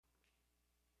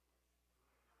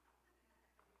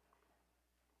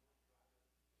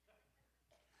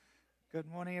Good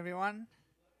morning, everyone.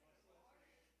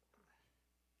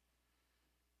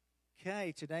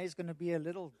 Okay, today is going to be a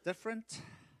little different.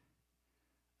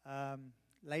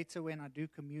 Later, when I do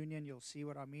communion, you'll see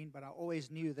what I mean, but I always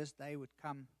knew this day would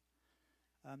come.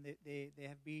 There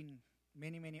have been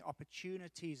many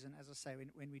opportunities, and as I say,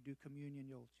 when we do communion,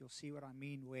 you'll see what I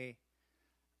mean, where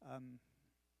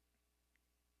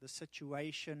the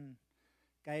situation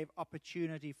gave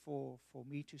opportunity for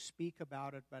me to speak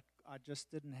about it, but I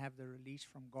just didn't have the release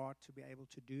from God to be able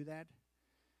to do that.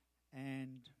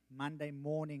 And Monday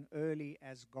morning early,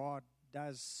 as God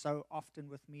does so often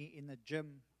with me in the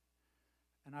gym,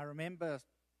 and I remember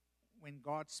when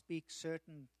God speaks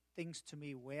certain things to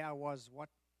me, where I was, what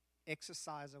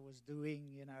exercise I was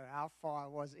doing, how far I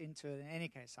was into it. In any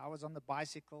case, I was on the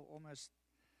bicycle, almost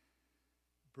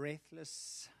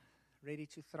breathless, ready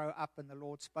to throw up, and the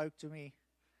Lord spoke to me.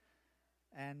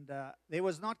 And there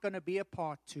was not going to be a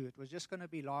part two. It was just going to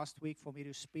be last week for me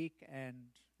to speak, and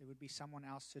there would be someone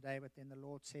else today. But then the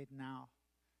Lord said, now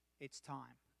it's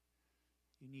time.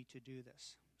 You need to do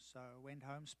this. So I went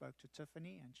home, spoke to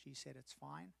Tiffany, and she said it's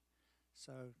fine.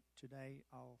 So today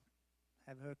I'll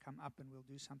have her come up and we'll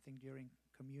do something during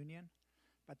communion.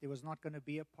 But there was not going to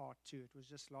be a part two. It was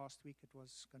just last week. It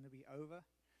was going to be over.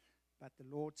 But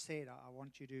the Lord said, I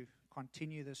want you to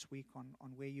continue this week on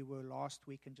where you were last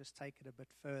week and just take it a bit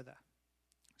further.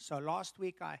 So last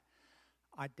week I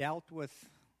dealt with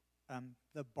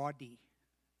the body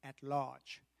at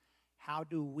large. How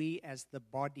do we as the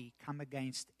body come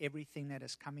against everything that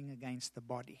is coming against the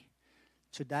body?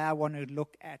 Today I want to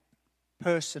look at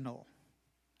personal,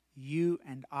 you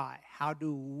and I. How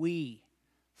do we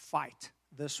fight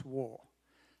this war?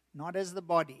 Not as the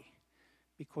body,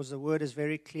 because the word is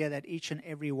very clear that each and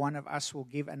every one of us will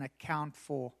give an account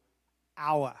for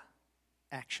our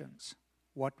actions,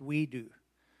 what we do.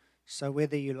 So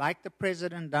whether you like the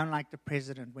president, don't like the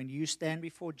president, when you stand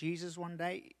before Jesus one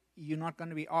day, you're not going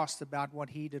to be asked about what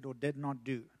he did or did not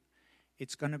do.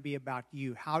 It's going to be about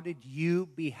you. How did you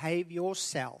behave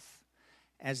yourself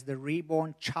as the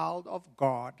reborn child of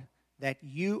God that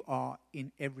you are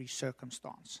in every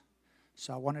circumstance?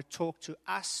 So I want to talk to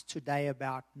us today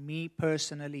about me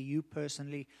personally, you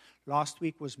personally. Last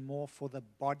week was more for the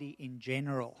body in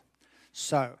general.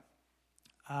 So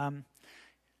I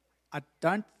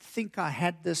don't think I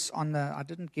had this I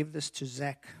didn't give this to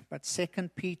Zach, but 2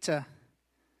 Peter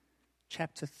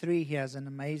chapter 3 here is an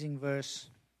amazing verse.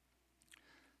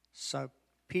 So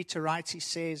Peter writes, he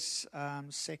says,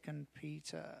 2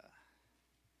 Peter...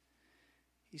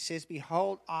 He says,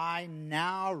 behold, I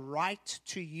now write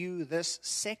to you this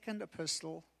second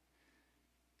epistle,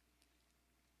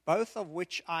 both of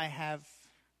which I have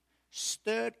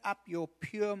stirred up your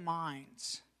pure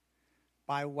minds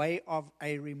by way of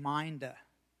a reminder,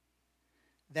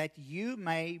 that you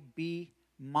may be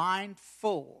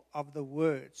mindful of the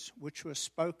words which were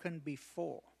spoken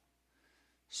before.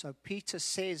 So Peter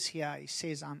says here, he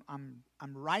says, I'm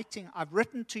writing, I've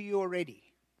written to you already.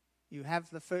 You have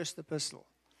the first epistle.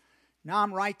 Now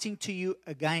I'm writing to you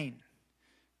again,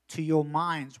 to your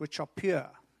minds which are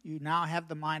pure. You now have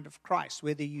the mind of Christ.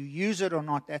 Whether you use it or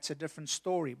not, that's a different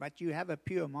story, but you have a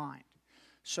pure mind.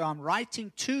 So I'm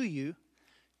writing to you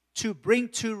to bring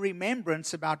to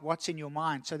remembrance about what's in your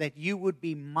mind, so that you would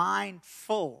be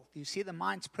mindful. You see, the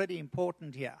mind's pretty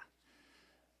important here.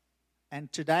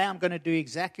 And today I'm going to do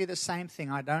exactly the same thing.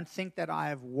 I don't think that I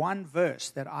have one verse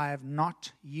that I have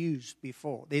not used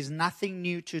before. There's nothing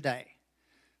new today.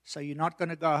 So you're not going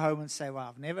to go home and say, well,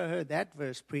 I've never heard that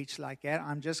verse preached like that.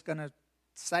 I'm just going to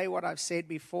say what I've said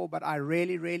before, but I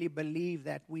really believe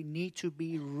that we need to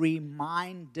be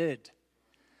reminded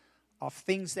of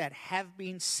things that have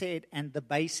been said and the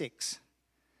basics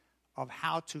of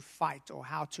how to fight or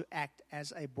how to act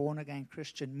as a born-again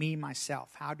Christian, me, myself.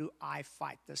 How do I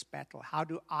fight this battle? How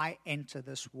do I enter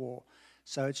this war?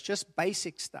 So it's just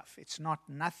basic stuff. It's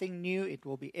nothing new. It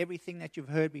will be everything that you've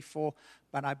heard before,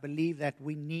 but I believe that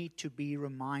we need to be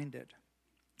reminded.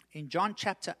 In John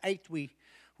chapter 8, we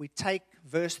take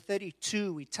verse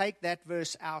 32, we take that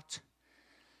verse out,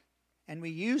 and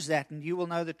we use that, and you will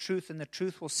know the truth, and the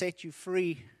truth will set you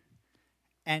free.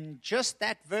 And just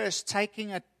that verse,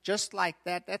 taking it just like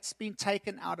that, that's been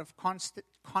taken out of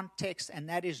context, and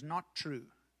that is not true.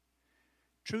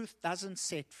 Truth doesn't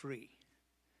set free.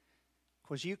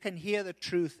 Because you can hear the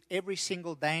truth every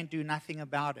single day and do nothing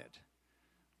about it.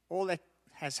 All that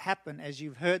has happened as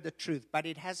you've heard the truth, but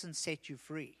it hasn't set you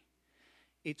free.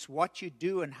 It's what you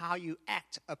do and how you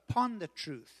act upon the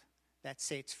truth that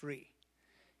sets free.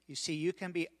 You see, you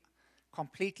can be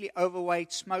completely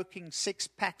overweight, smoking 6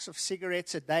 packs of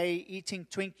cigarettes a day, eating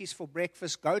Twinkies for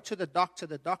breakfast, go to the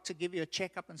doctor give you a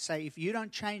checkup and say, if you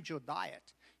don't change your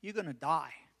diet, you're going to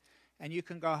die. And you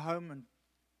can go home and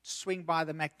swing by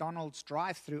the McDonald's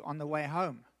drive-thru on the way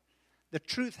home. The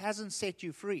truth hasn't set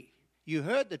you free. You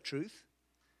heard the truth,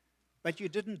 but you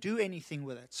didn't do anything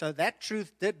with it. So that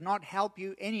truth did not help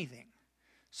you anything.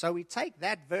 So we take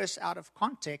that verse out of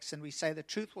context and we say the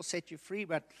truth will set you free,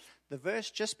 but the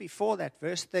verse just before that,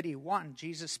 verse 31,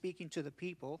 Jesus speaking to the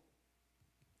people,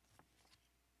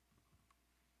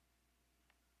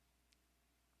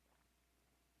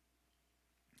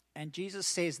 and Jesus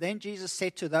says, then Jesus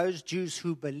said to those Jews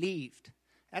who believed.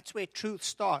 That's where truth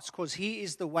starts, because He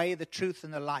is the way, the truth,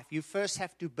 and the life. You first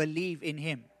have to believe in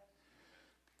Him.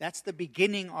 That's the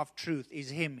beginning of truth, is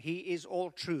Him. He is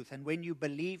all truth. And when you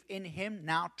believe in Him,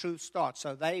 now truth starts.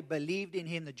 So they believed in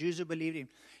Him, the Jews who believed in Him.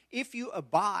 If you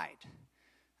abide,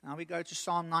 now we go to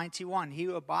Psalm 91. He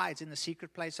who abides in the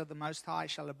secret place of the Most High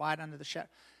shall abide under the shadow.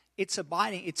 It's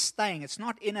abiding, it's staying. It's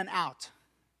not in and out.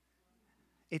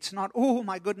 It's not, oh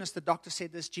my goodness, the doctor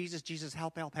said this, Jesus, Jesus,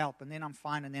 help, help, help. And then I'm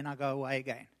fine, and then I go away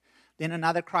again. Then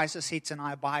another crisis hits, and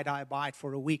I abide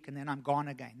for a week, and then I'm gone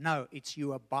again. No, it's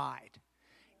you abide.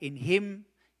 In Him,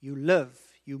 you live,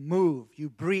 you move, you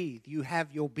breathe, you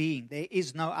have your being. There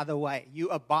is no other way. You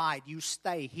abide, you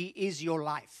stay. He is your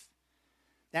life.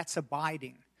 That's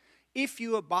abiding. If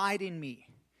you abide in me,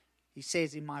 He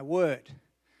says, in my word.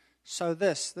 So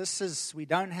this is, we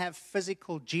don't have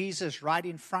physical Jesus right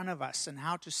in front of us and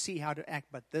how to see, how to act,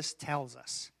 but this tells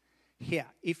us. Here,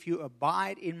 if you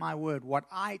abide in my word, what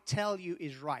I tell you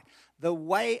is right. The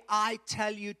way I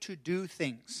tell you to do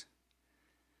things,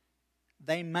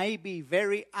 they may be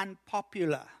very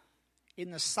unpopular in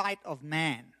the sight of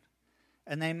man,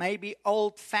 and they may be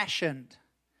old-fashioned,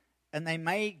 and they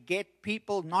may get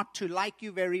people not to like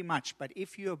you very much, but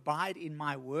if you abide in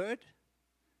my word,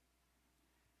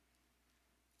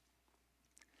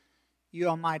 you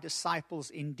are my disciples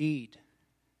indeed.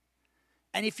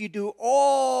 And if you do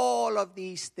all of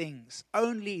these things,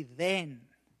 only then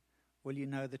will you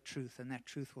know the truth, and that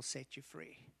truth will set you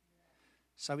free.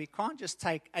 So we can't just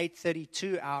take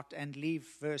 8:32 out and leave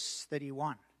verse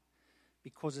 31,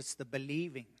 because it's the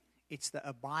believing, it's the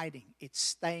abiding, it's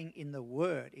staying in the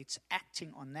word, it's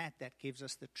acting on that gives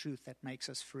us the truth that makes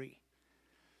us free.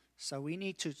 So we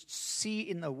need to see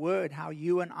in the word how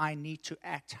you and I need to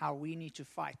act, how we need to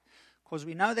fight, because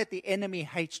we know that the enemy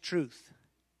hates truth.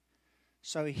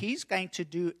 So he's going to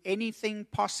do anything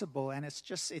possible, and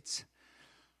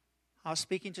I was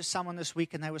speaking to someone this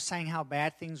week, and they were saying how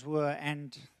bad things were,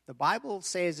 and the Bible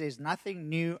says there's nothing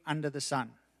new under the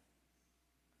sun.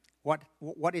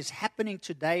 What is happening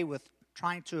today with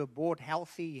trying to abort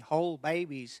healthy, whole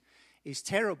babies is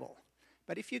terrible.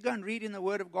 But if you go and read in the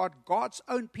Word of God, God's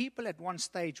own people at one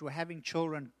stage were having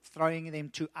children, throwing them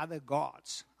to other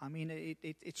gods. I mean,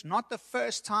 it's not the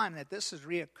first time that this has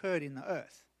reoccurred in the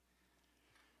earth.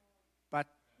 But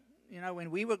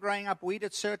when we were growing up, we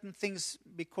did certain things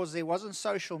because there wasn't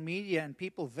social media and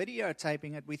people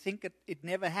videotaping it. We think it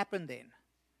never happened then.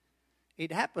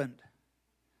 It happened.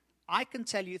 I can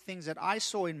tell you things that I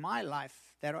saw in my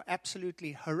life that are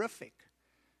absolutely horrific,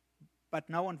 but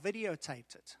no one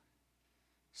videotaped it.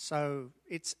 So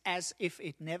it's as if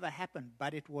it never happened,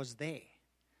 but it was there.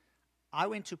 I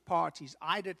went to parties.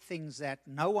 I did things that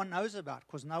no one knows about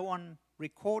because no one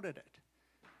recorded it.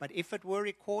 But if it were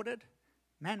recorded,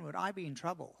 man, would I be in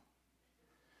trouble?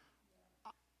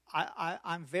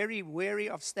 I'm very wary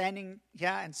of standing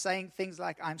here and saying things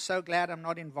like, I'm so glad I'm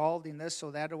not involved in this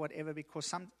or that or whatever,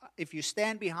 because if you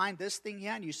stand behind this thing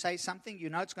here and you say something, you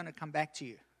know it's going to come back to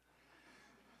you.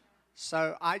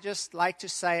 So I just like to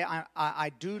say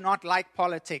I do not like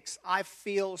politics. I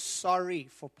feel sorry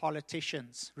for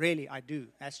politicians. Really, I do.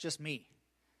 That's just me.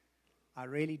 I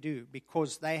really do,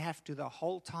 because they have to the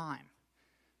whole time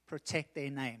protect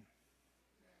their name.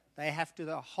 They have to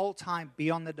the whole time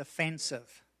be on the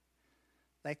defensive.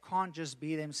 They can't just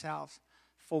be themselves.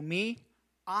 For me,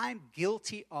 I'm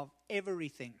guilty of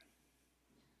everything.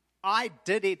 I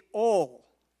did it all.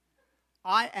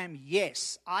 I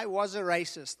was a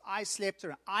racist. I slept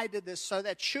around. I did this, so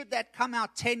that should that come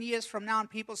out 10 years from now and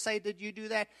people say, did you do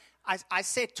that? I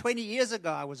said 20 years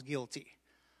ago I was guilty.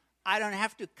 I don't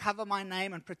have to cover my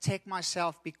name and protect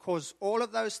myself because all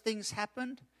of those things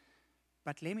happened.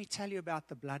 But let me tell you about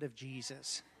the blood of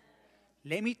Jesus.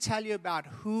 Let me tell you about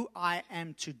who I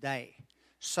am today.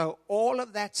 So all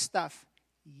of that stuff,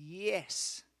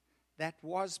 yes, that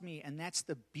was me. And that's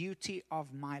the beauty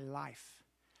of my life.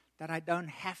 That I don't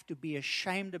have to be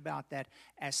ashamed about that.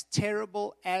 As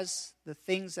terrible as the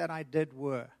things that I did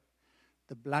were,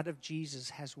 the blood of Jesus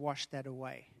has washed that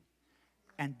away.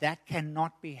 And that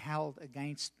cannot be held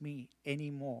against me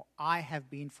anymore. I have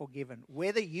been forgiven.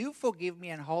 Whether you forgive me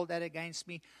and hold that against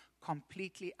me,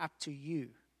 completely up to you.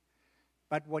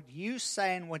 But what you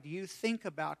say and what you think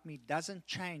about me doesn't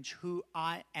change who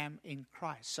I am in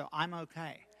Christ. So I'm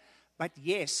okay. But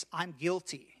yes, I'm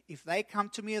guilty. If they come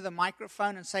to me with a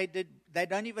microphone and say, they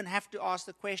don't even have to ask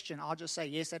the question. I'll just say,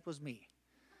 yes, that was me.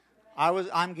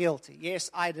 I'm guilty. Yes,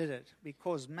 I did it.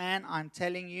 Because, man, I'm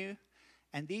telling you,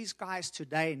 and these guys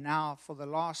today now, for the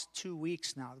last 2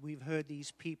 weeks now, we've heard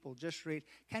these people just read.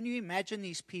 Can you imagine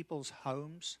these people's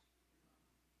homes?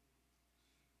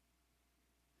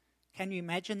 Can you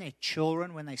imagine their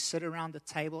children when they sit around the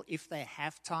table, if they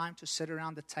have time to sit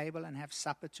around the table and have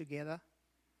supper together?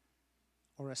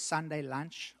 Or a Sunday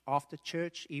lunch after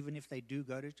church, even if they do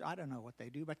go to church. I don't know what they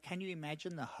do, but can you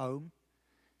imagine the home?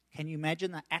 Can you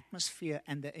imagine the atmosphere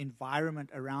and the environment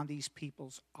around these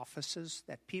people's offices?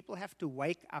 That people have to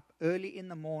wake up early in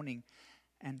the morning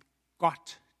and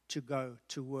got to go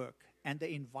to work. And the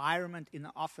environment in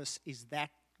the office is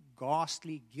that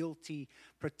ghastly, guilty,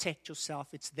 protect yourself.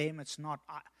 It's them, it's not.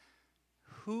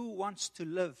 Who wants to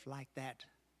live like that?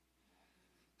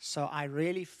 So I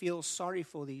really feel sorry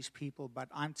for these people, but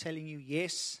I'm telling you,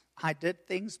 yes, I did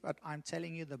things, but I'm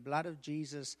telling you the blood of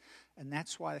Jesus, and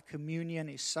that's why the communion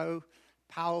is so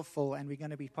powerful, and we're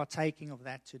going to be partaking of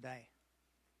that today.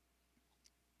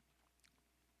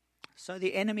 So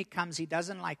the enemy comes, he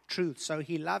doesn't like truth, so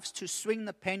he loves to swing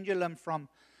the pendulum from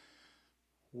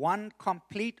one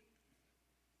complete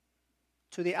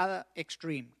to the other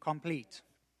extreme, complete.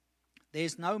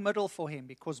 There's no middle for him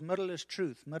because middle is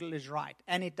truth, middle is right.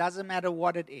 And it doesn't matter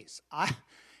what it is.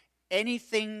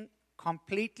 Anything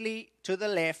completely to the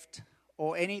left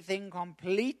or anything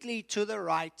completely to the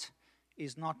right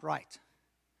is not right.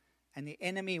 And the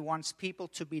enemy wants people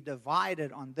to be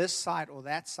divided on this side or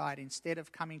that side instead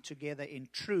of coming together in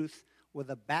truth with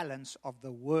a balance of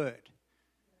the word.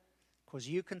 Because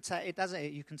you can take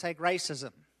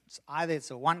racism.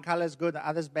 It's one color is good, the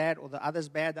other's bad, or the other's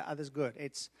bad, the other's good.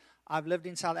 I've lived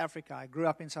in South Africa. I grew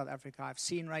up in South Africa. I've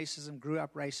seen racism, grew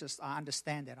up racist. I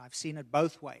understand that. I've seen it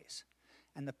both ways.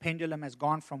 And the pendulum has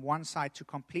gone from one side to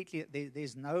completely,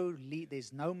 there's no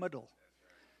middle.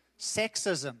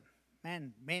 Sexism,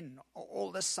 man, men,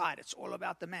 all this side, it's all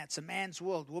about the man. It's a man's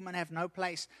world. Women have no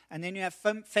place. And then you have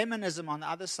feminism on the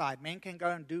other side. Men can go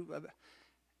and do,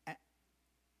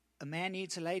 a man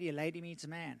needs a lady needs a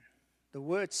man. The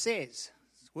word says,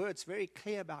 word's very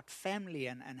clear about family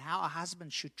and how a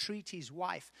husband should treat his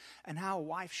wife and how a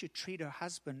wife should treat her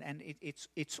husband. And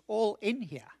it's all in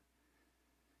here.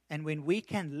 And when we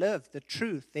can live the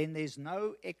truth, then there's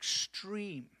no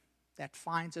extreme that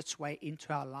finds its way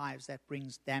into our lives that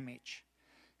brings damage.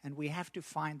 And we have to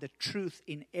find the truth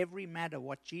in every matter,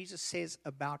 what Jesus says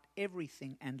about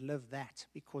everything, and live that,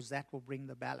 because that will bring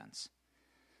the balance.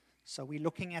 So we're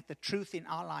looking at the truth in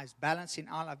our lives, balance in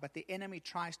our life, but the enemy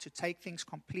tries to take things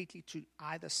completely to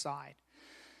either side.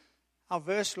 Our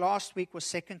verse last week was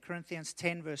 2 Corinthians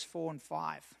 10, verse 4 and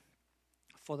 5.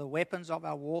 For the weapons of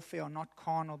our warfare are not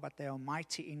carnal, but they are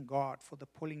mighty in God for the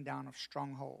pulling down of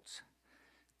strongholds,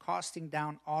 casting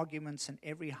down arguments and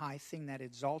every high thing that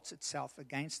exalts itself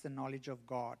against the knowledge of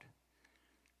God,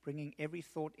 bringing every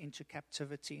thought into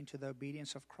captivity, into the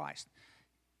obedience of Christ.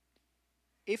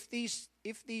 If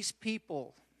these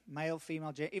people, male,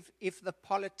 female, if the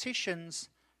politicians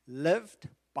lived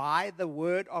by the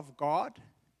word of God,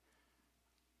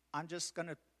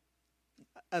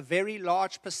 a very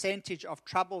large percentage of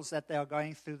troubles that they are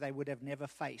going through, they would have never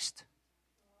faced.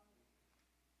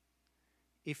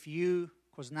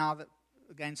 Because now that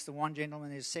against the one gentleman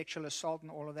there's sexual assault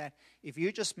and all of that, if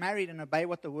you just married and obey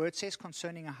what the word says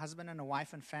concerning a husband and a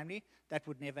wife and family, that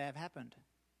would never have happened.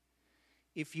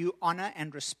 If you honor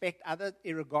and respect others,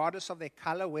 regardless of their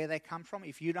color, where they come from,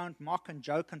 if you don't mock and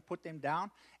joke and put them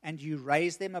down, and you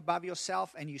raise them above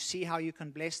yourself, and you see how you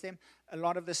can bless them, a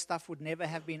lot of this stuff would never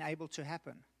have been able to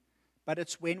happen. But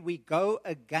it's when we go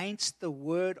against the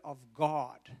word of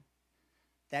God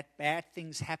that bad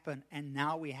things happen, and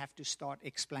now we have to start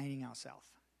explaining ourselves.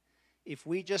 If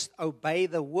we just obey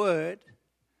the word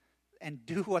and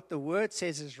do what the word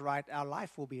says is right, our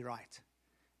life will be right.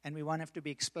 And we won't have to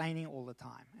be explaining all the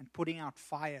time and putting out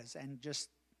fires and just,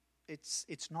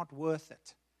 it's not worth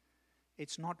it.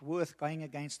 It's not worth going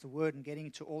against the word and getting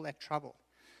into all that trouble.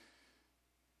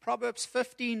 Proverbs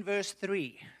 15 verse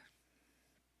 3.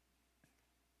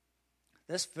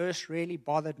 This verse really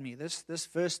bothered me. This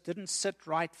verse didn't sit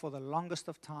right for the longest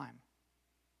of time.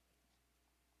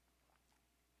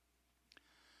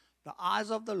 The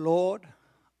eyes of the Lord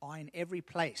are in every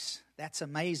place. That's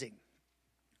amazing.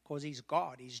 Because He's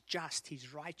God, He's just,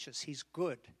 He's righteous, He's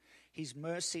good. His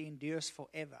mercy endures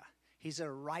forever. He's a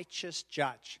righteous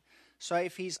judge. So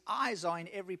if His eyes are in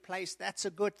every place, that's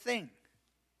a good thing.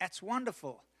 That's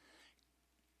wonderful.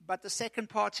 But the second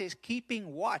part says,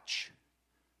 keeping watch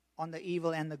on the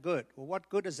evil and the good. Well, what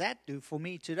good does that do for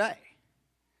me today?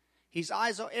 His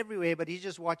eyes are everywhere, but He's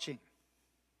just watching.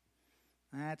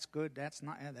 That's good. That's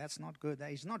not good.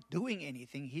 He's not doing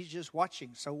anything. He's just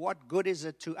watching. So what good is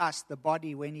it to us, the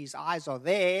body, when His eyes are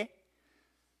there,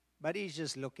 but He's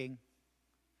just looking?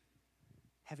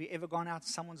 Have you ever gone out,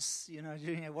 someone's,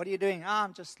 doing it? What are you doing?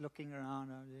 I'm just looking around.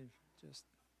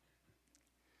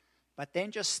 But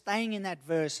then just staying in that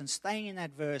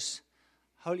verse,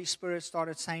 Holy Spirit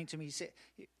started saying to me, He said,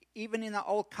 even in the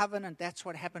old covenant, that's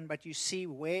what happened. But you see,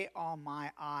 where are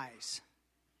my eyes?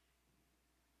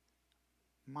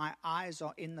 My eyes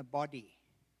are in the body.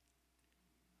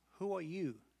 Who are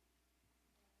you?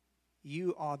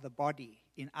 You are the body.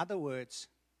 In other words,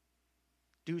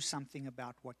 do something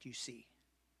about what you see.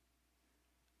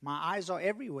 My eyes are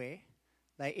everywhere.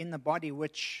 They're in the body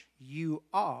which you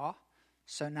are.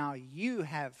 So now you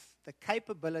have the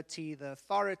capability, the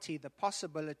authority, the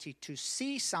possibility to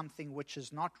see something which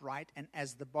is not right, and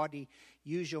as the body,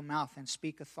 use your mouth and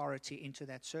speak authority into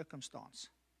that circumstance.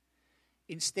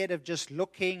 Instead of just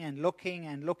looking and looking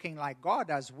and looking like God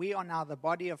does, we are now the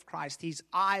body of Christ. His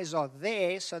eyes are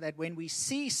there so that when we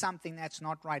see something that's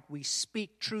not right, we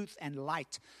speak truth and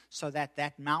light so that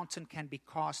that mountain can be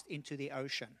cast into the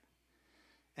ocean.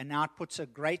 And now it puts a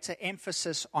greater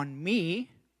emphasis on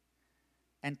me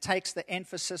and takes the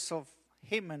emphasis of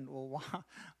Him. And, well,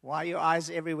 why are your eyes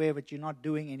everywhere but you're not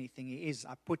doing anything? He is.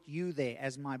 I put you there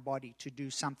as my body to do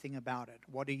something about it.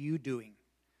 What are you doing?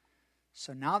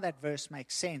 So now that verse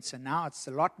makes sense, and now it's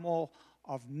a lot more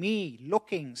of me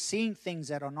looking, seeing things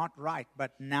that are not right,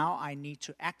 but now I need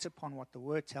to act upon what the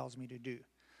Word tells me to do.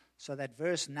 So that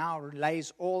verse now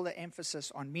lays all the emphasis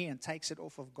on me and takes it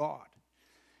off of God.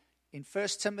 In 1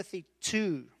 Timothy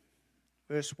 2,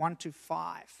 verse 1 to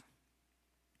 5,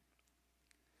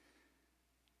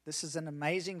 this is an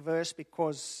amazing verse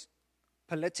because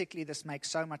politically this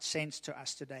makes so much sense to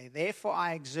us today. Therefore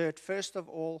I exert, first of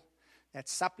all, that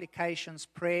supplications,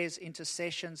 prayers,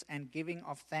 intercessions, and giving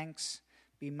of thanks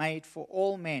be made for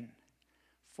all men,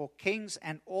 for kings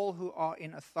and all who are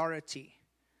in authority,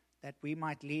 that we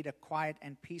might lead a quiet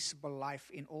and peaceable life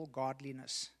in all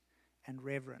godliness and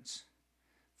reverence.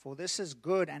 For this is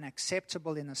good and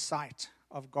acceptable in the sight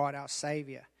of God our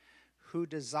Savior, who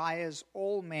desires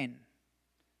all men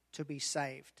to be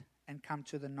saved and come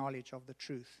to the knowledge of the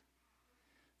truth.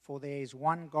 For there is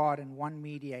one God and one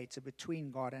mediator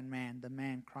between God and man, the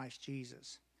man Christ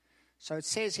Jesus. So it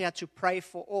says here to pray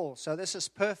for all. So this is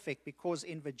perfect because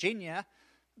in Virginia,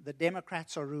 the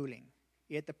Democrats are ruling.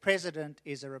 Yet the president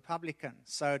is a Republican.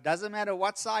 So it doesn't matter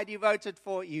what side you voted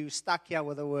for, you stuck here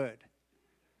with a word.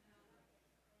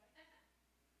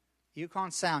 You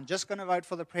can't say, I'm just going to vote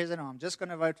for the president, I'm just going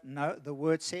to vote. No, the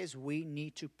word says we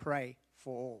need to pray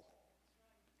for all.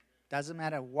 Doesn't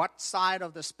matter what side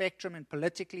of the spectrum and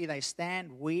politically they stand,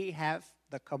 we have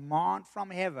the command from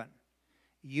heaven.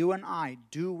 You and I,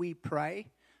 do we pray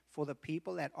for the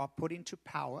people that are put into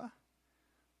power,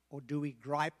 or do we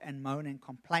gripe and moan and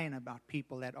complain about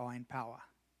people that are in power?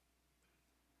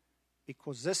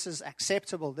 Because this is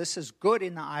acceptable, this is good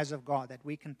in the eyes of God, that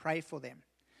we can pray for them.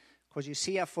 Because you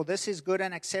see, for this is good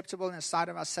and acceptable in the sight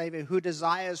of our Savior, who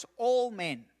desires all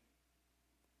men.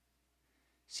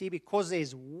 See, because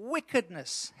there's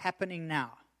wickedness happening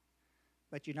now.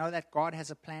 But you know that God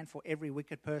has a plan for every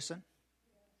wicked person?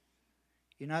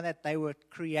 You know that they were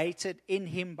created in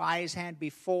Him by His hand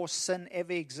before sin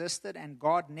ever existed, and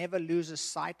God never loses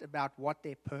sight about what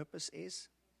their purpose is?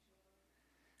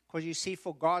 Because you see,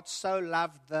 for God so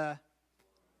loved the...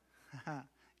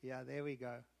 yeah, there we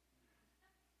go.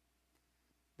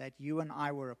 That you and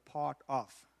I were a part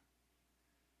of.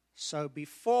 So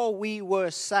before we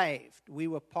were saved, we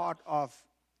were part of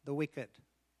the wicked.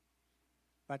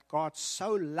 But God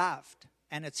so loved,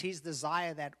 and it's His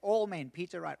desire that all men,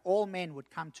 Peter wrote, all men would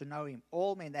come to know Him.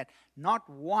 All men, that not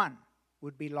one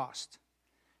would be lost.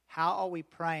 How are we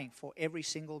praying for every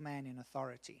single man in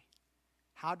authority?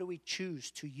 How do we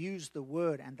choose to use the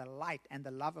word and the light and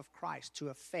the love of Christ to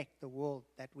affect the world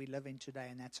that we live in today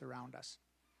and that's around us?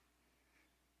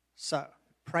 So,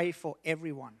 pray for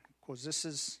everyone, because this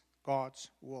is God's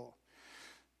will.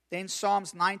 Then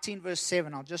Psalms 19 verse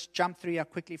 7. I'll just jump through here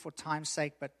quickly for time's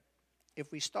sake. But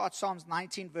if we start Psalms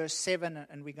 19 verse 7,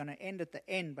 and we're going to end at the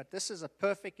end. But this is a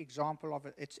perfect example of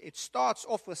it. It starts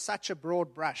off with such a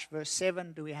broad brush. Verse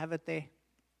 7, do we have it there?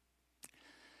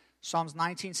 Psalms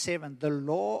 19:7, the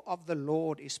law of the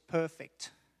Lord is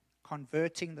perfect,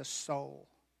 converting the soul.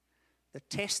 The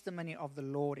testimony of the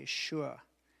Lord is sure,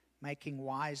 making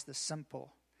wise the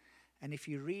simple. And if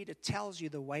you read, it tells you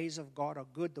the ways of God are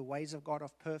good, the ways of God are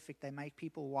perfect, they make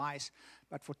people wise.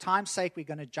 But for time's sake, we're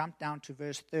going to jump down to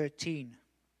verse 13.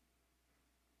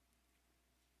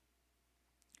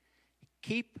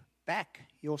 Keep back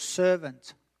your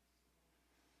servant.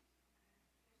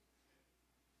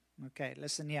 Okay,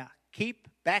 listen here. Keep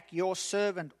back your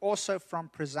servant also from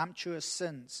presumptuous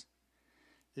sins.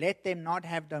 Let them not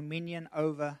have dominion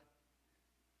over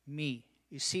me.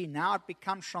 You see, now it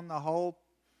becomes from the whole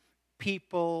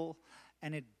people,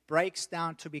 and it breaks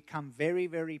down to become very,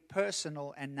 very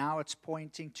personal, and now it's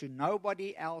pointing to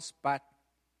nobody else but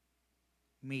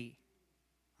me.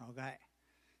 Okay?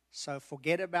 So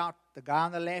forget about the guy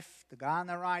on the left, the guy on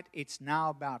the right. It's now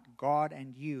about God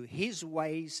and you, His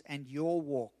ways and your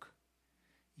walk,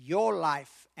 your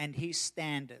life and His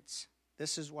standards.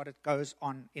 This is what it goes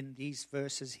on in these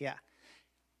verses here.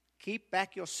 Keep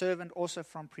back your servant also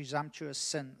from presumptuous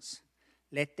sins.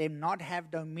 Let them not have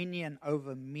dominion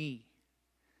over me.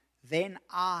 Then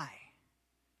I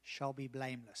shall be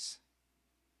blameless,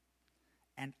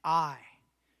 and I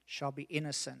shall be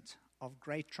innocent of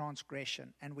great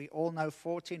transgression. And we all know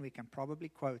 14, we can probably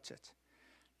quote it.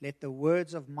 Let the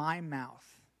words of my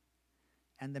mouth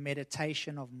and the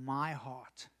meditation of my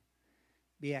heart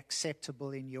be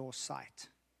acceptable in your sight,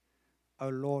 O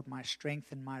Lord, my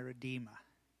strength and my redeemer.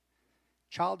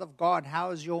 Child of God,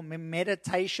 how has your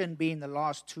meditation been the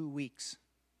last 2 weeks?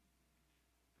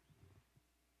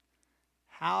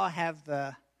 How have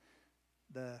the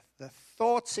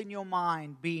thoughts in your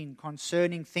mind been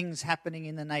concerning things happening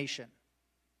in the nation?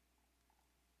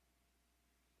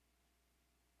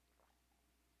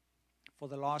 For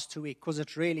the last 2 weeks, because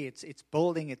it's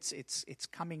building, it's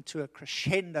coming to a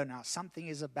crescendo now. Something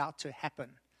is about to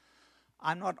happen.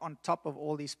 I'm not on top of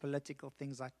all these political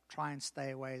things. I try and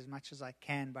stay away as much as I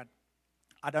can, but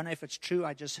I don't know if it's true.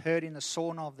 I just heard in the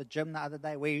sauna of the gym the other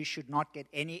day, where you should not get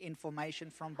any information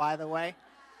from, by the way,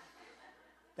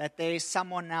 that there is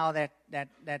someone now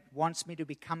that wants me to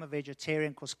become a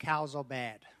vegetarian because cows are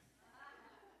bad.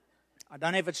 I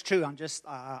don't know if it's true.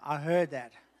 I heard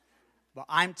that. But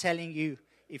I'm telling you,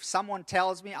 if someone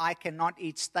tells me I cannot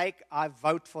eat steak, I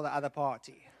vote for the other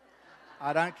party.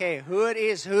 I don't care who it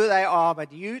is, who they are,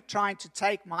 but you trying to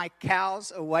take my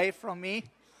cows away from me,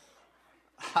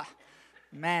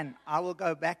 man, I will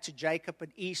go back to Jacob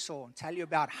and Esau and tell you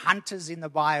about hunters in the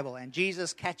Bible and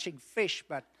Jesus catching fish.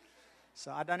 But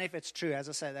so I don't know if it's true. As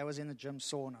I say, that was in the gym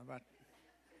sauna. But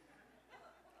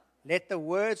let the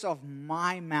words of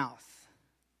my mouth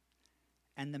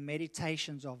and the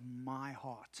meditations of my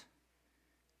heart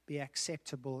be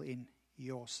acceptable in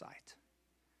your sight.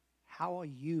 How are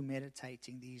you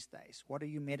meditating these days? What are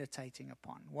you meditating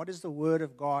upon? What is the Word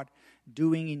of God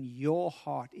doing in your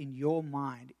heart, in your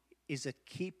mind? Is it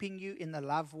keeping you in the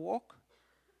love walk?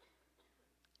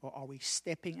 Or are we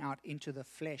stepping out into the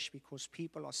flesh because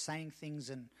people are saying things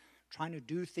and trying to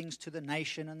do things to the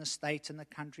nation and the state and the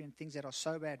country and things that are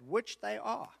so bad, which they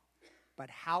are. But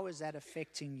how is that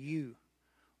affecting you?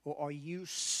 Or are you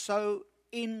so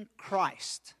in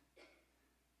Christ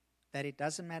that it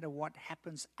doesn't matter what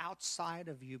happens outside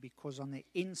of you, because on the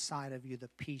inside of you the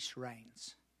peace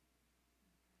reigns?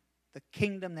 The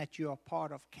kingdom that you are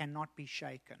part of cannot be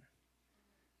shaken.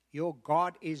 Your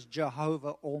God is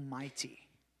Jehovah Almighty.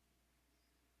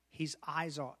 His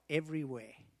eyes are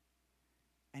everywhere.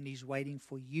 And He's waiting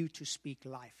for you to speak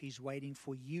life. He's waiting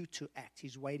for you to act.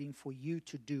 He's waiting for you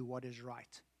to do what is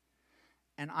right.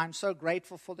 And I'm so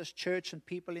grateful for this church and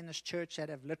people in this church that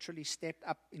have literally stepped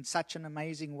up in such an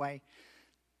amazing way.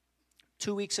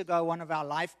 2 weeks ago, one of our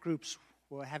life groups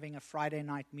were having a Friday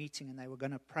night meeting, and they were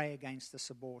going to pray against this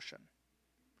abortion.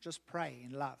 Just pray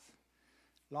in love.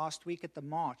 Last week at the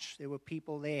march, there were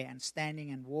people there and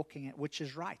standing and walking, which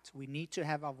is right. We need to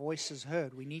have our voices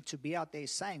heard. We need to be out there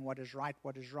saying what is right,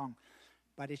 what is wrong.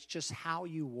 But it's just how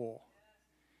you war.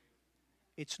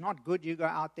 It's not good you go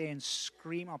out there and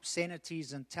scream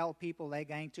obscenities and tell people they're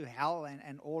going to hell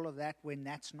and all of that, when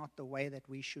that's not the way that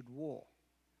we should war.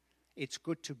 It's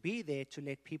good to be there to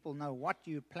let people know what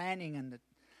you're planning. And that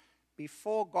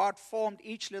before God formed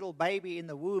each little baby in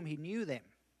the womb, He knew them.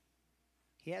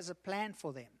 He has a plan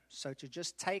for them. So to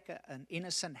just take an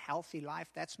innocent, healthy life,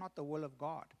 that's not the will of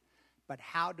God. But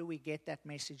how do we get that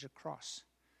message across?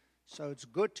 So it's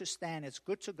good to stand, it's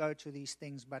good to go to these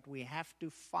things, but we have to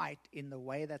fight in the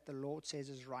way that the Lord says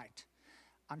is right.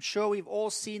 I'm sure we've all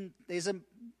seen, there's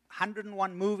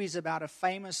 101 movies about a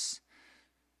famous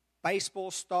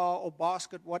baseball star or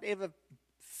whatever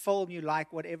film you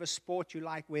like, whatever sport you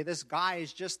like, where this guy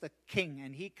is just the king,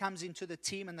 and he comes into the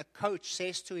team and the coach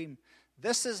says to him,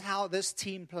 this is how this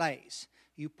team plays.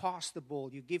 You pass the ball,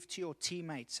 you give to your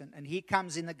teammates, and he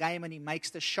comes in the game and he makes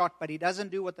the shot, but he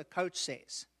doesn't do what the coach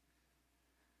says.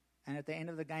 And at the end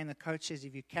of the game, the coach says,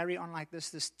 if you carry on like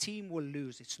this team will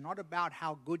lose. It's not about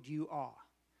how good you are.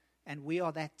 And we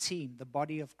are that team, the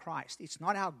body of Christ. It's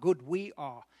not how good we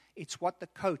are. It's what the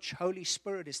coach, Holy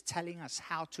Spirit, is telling us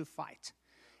how to fight.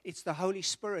 It's the Holy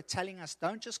Spirit telling us,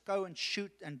 don't just go and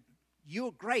shoot and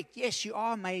you're great. Yes, you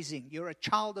are amazing. You're a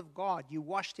child of God. You're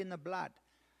washed in the blood.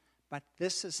 But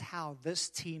this is how this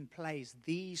team plays.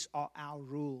 These are our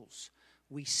rules.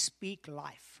 We speak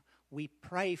life. We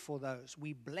pray for those.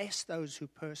 We bless those who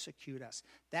persecute us.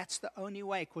 That's the only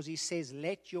way, because he says,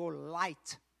 let your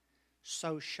light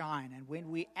so shine. And when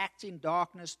we act in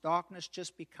darkness, darkness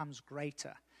just becomes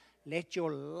greater. Let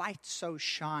your light so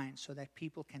shine so that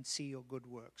people can see your good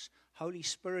works. Holy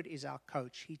Spirit is our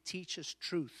coach. He teaches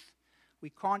truth. We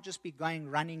can't just be going,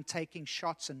 running, taking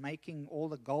shots and making all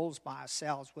the goals by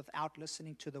ourselves without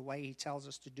listening to the way he tells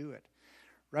us to do it.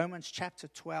 Romans chapter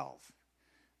 12.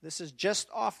 This is just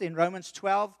after, in Romans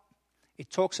 12,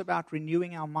 it talks about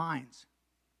renewing our minds.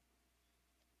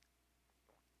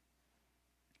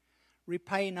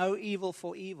 Repay no evil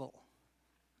for evil.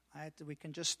 We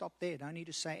can just stop there. Don't need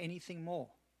to say anything more.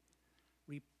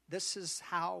 This is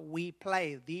how we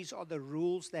play. These are the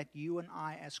rules that you and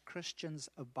I as Christians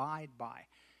abide by.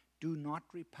 Do not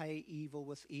repay evil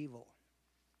with evil.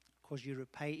 Because you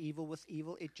repay evil with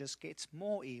evil, it just gets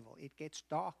more evil. It gets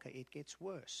darker. It gets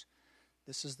worse.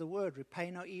 This is the word.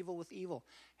 Repay no evil with evil.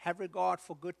 Have regard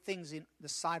for good things in the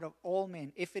sight of all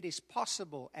men, if it is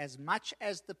possible, as much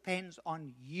as depends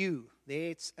on you.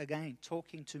 There it's again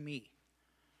talking to me.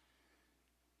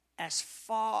 As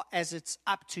far as it's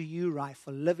up to you,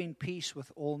 Rifle, live in peace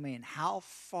with all men. How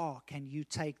far can you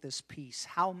take this peace?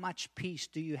 How much peace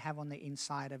do you have on the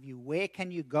inside of you? Where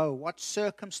can you go? What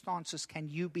circumstances can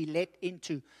you be let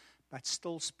into, but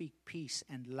still speak peace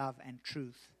and love and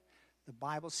truth? The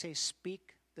Bible says,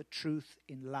 speak the truth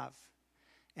in love.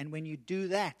 And when you do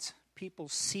that, people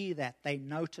see that, they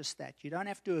notice that. You don't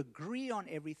have to agree on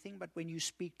everything, but when you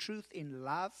speak truth in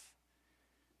love,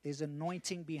 there's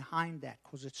anointing behind that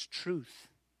because it's truth.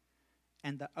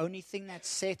 And the only thing that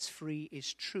sets free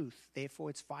is truth.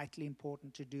 Therefore, it's vitally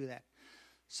important to do that.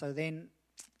 So then,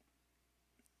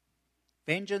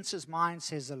 vengeance is mine,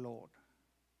 says the Lord.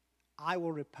 I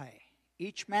will repay.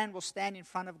 Each man will stand in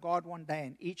front of God one day,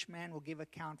 and each man will give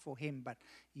account for him. But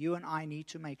you and I need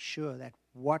to make sure that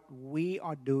what we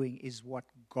are doing is what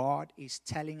God is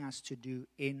telling us to do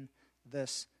in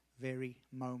this very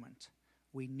moment.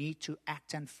 We need to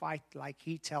act and fight like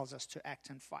he tells us to act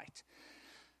and fight.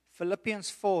 Philippians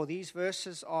 4, these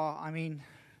verses are,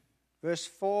 verse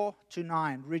 4 to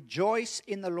 9. Rejoice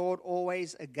in the Lord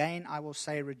always. Again, I will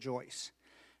say rejoice.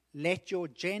 Let your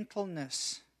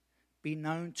gentleness be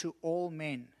known to all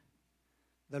men.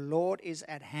 The Lord is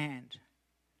at hand.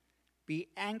 Be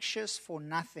anxious for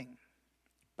nothing,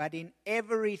 but in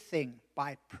everything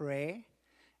by prayer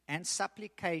and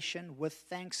supplication with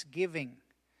thanksgiving,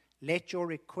 let your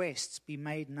requests be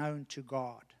made known to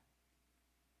God.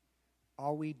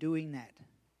 Are we doing that?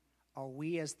 Are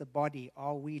we as the body,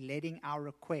 are we letting our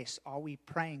requests, are we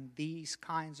praying these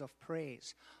kinds of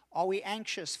prayers? Are we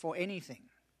anxious for anything?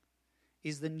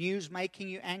 Is the news making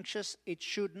you anxious? It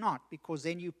should not, because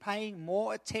then you're paying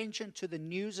more attention to the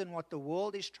news and what the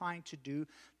world is trying to do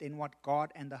than what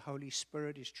God and the Holy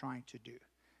Spirit is trying to do.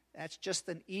 That's just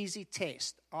an easy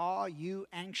test. Are you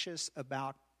anxious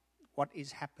about what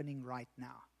is happening right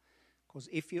now? Because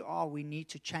if you are, we need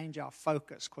to change our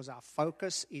focus, because our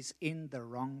focus is in the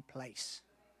wrong place.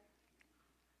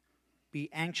 Be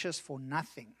anxious for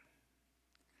nothing.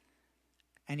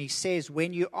 And he says,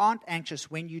 when you aren't anxious,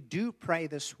 when you do pray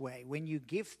this way, when you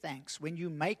give thanks, when you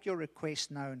make your request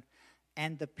known,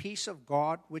 and the peace of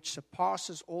God, which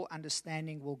surpasses all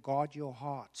understanding, will guard your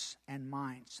hearts and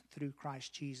minds through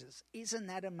Christ Jesus. Isn't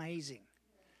that amazing?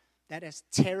 That as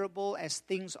terrible as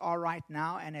things are right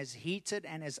now, and as heated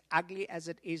and as ugly as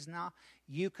it is now,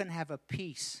 you can have a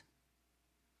peace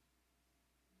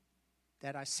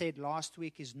that I said last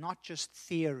week is not just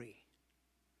theory.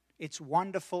 It's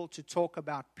wonderful to talk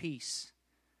about peace,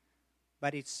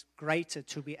 but it's greater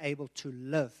to be able to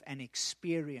live and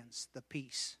experience the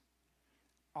peace.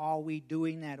 Are we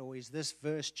doing that, or is this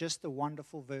verse just a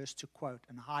wonderful verse to quote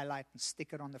and highlight and stick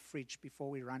it on the fridge before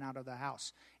we run out of the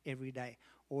house every day?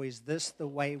 Or is this the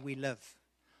way we live?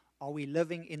 Are we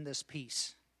living in this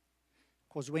peace?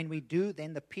 Because when we do,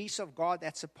 then the peace of God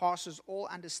that surpasses all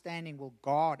understanding will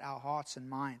guard our hearts and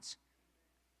minds.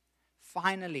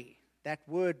 finally, that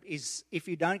word is, if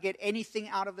you don't get anything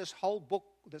out of this whole book,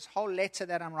 this whole letter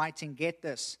that I'm writing, get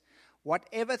this.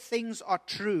 Whatever things are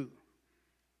true,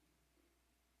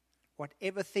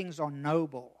 whatever things are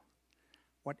noble,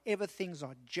 whatever things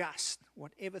are just,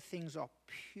 whatever things are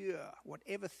pure,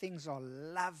 whatever things are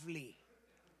lovely,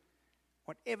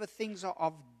 whatever things are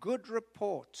of good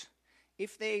report,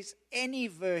 if there is any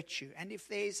virtue and if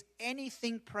there is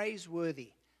anything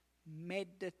praiseworthy,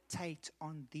 meditate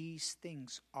on these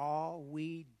things. Are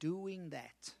we doing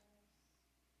that?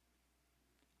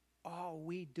 Are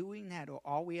we doing that, or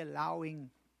are we allowing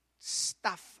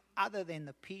stuff other than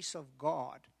the peace of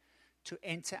God to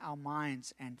enter our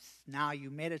minds? And now you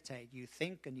meditate, you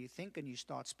think, and you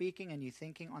start speaking, and you're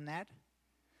thinking on that.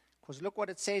 Because look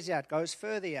what it says here. It goes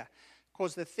further here.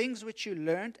 Because the things which you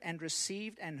learned and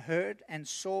received and heard and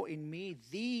saw in me,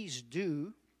 these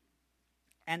do,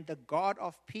 and the God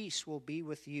of peace will be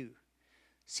with you.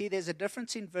 See, there's a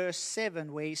difference in verse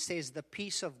 7 where he says the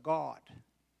peace of God.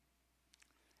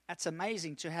 That's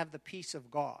amazing, to have the peace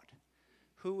of God.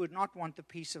 Who would not want the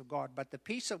peace of God? But the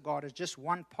peace of God is just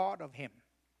one part of him.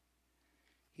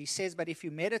 He says, but if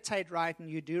you meditate right and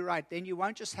you do right, then you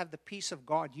won't just have the peace of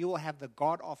God, you will have the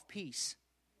God of peace.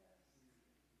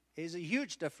 There's a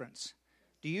huge difference.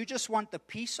 Do you just want the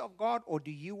peace of God, or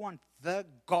do you want the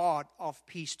God of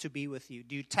peace to be with you?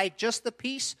 Do you take just the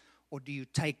peace, or do you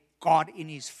take God in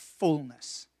his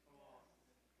fullness?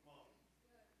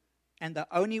 And the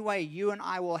only way you and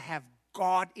I will have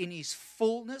God in his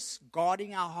fullness,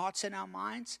 guarding our hearts and our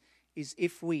minds, is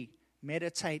if we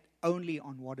meditate only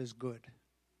on what is good.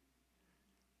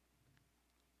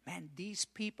 Man, these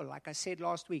people, like I said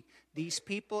last week, these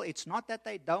people, it's not that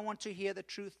they don't want to hear the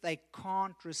truth, they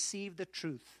can't receive the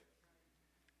truth.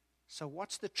 So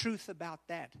what's the truth about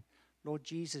that? Lord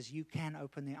Jesus, you can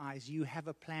open their eyes. You have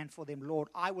a plan for them. Lord,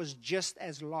 I was just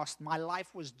as lost. My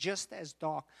life was just as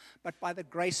dark. But by the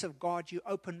grace of God, you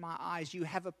opened my eyes. You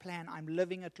have a plan. I'm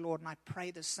living it, Lord. And I pray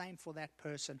the same for that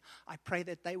person. I pray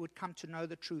that they would come to know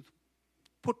the truth.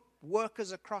 Put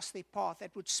workers across their path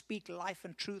that would speak life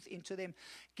and truth into them.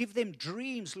 Give them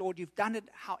dreams, Lord. You've done it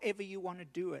however you want to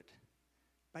do it.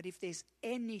 But if there's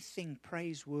anything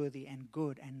praiseworthy and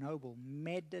good and noble,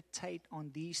 meditate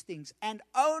on these things. And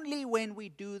only when we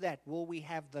do that will we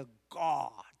have the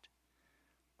God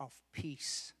of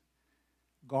peace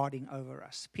guarding over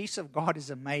us. Peace of God is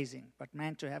amazing. But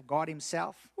man, to have God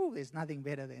himself, there's nothing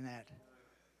better than that.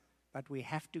 But we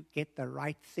have to get the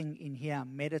right thing in here,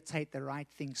 meditate the right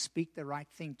thing, speak the right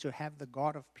thing to have the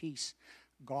God of peace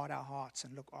guard our hearts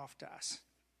and look after us.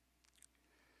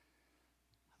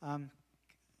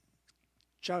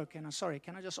 Joe, can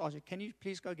I just ask you, can you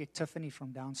please go get Tiffany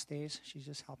from downstairs? She's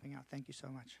just helping out. Thank you so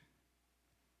much.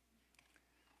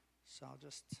 So I'll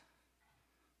just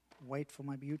wait for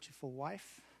my beautiful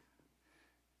wife,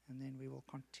 and then we will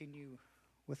continue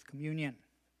with communion.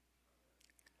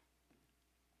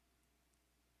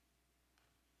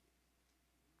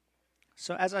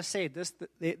 So as I said,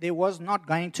 there was not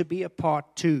going to be a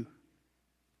part 2.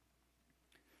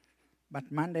 But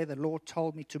Monday, the Lord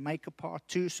told me to make a part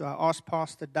 2, so I asked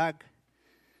Pastor Doug,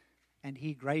 and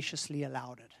he graciously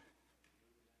allowed it.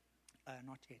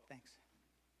 Not yet, thanks.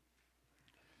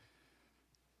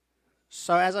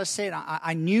 So as I said,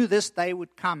 I knew this day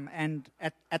would come, and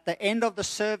at the end of the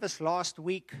service last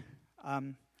week,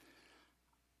 I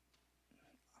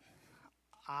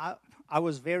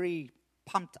was very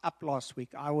pumped up last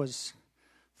week.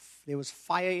 There was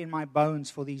fire in my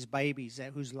bones for these babies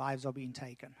whose lives are being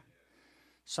taken.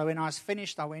 So when I was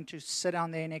finished, I went to sit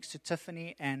down there next to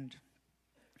Tiffany, and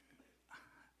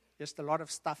just a lot of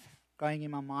stuff going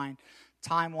in my mind.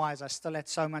 Time-wise, I still had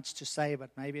so much to say,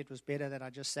 but maybe it was better that I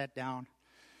just sat down.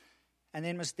 And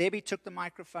then Miss Debbie took the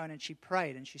microphone and she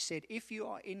prayed, and she said, if you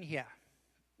are in here,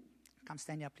 come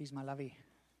stand here, please, my lovey.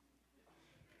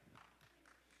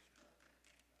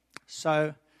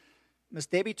 So Miss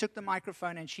Debbie took the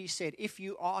microphone and she said, if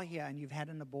you are here and you've had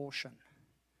an abortion,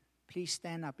 please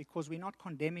stand up, because we're not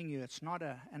condemning you. It's not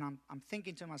and I'm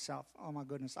thinking to myself, oh my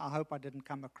goodness, I hope I didn't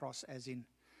come across as in,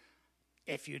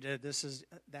 if you did,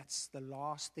 that's the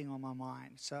last thing on my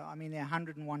mind. So, there are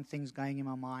 101 things going in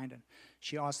my mind, and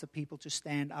she asked the people to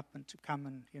stand up and to come,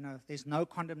 and, there's no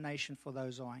condemnation for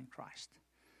those who are in Christ.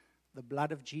 The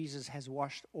blood of Jesus has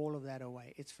washed all of that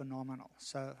away. It's phenomenal.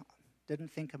 So,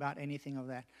 didn't think about anything of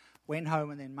that. Went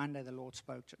home, and then Monday the Lord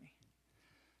spoke to me.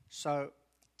 So,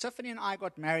 Tiffany and I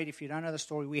got married. If you don't know the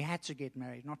story, we had to get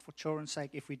married, not for children's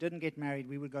sake. If we didn't get married,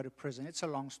 we would go to prison. It's a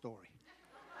long story.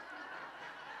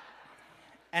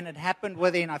 And it happened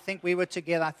within, I think we were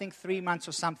together, 3 months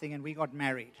or something, and we got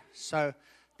married. So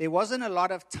there wasn't a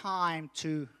lot of time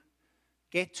to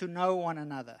get to know one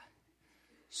another.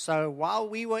 So while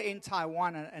we were in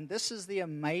Taiwan, and this is the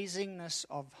amazingness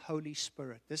of Holy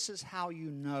Spirit, this is how you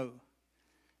know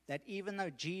that even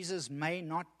though Jesus may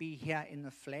not be here in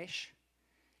the flesh,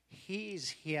 He is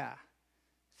here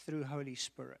through Holy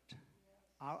Spirit.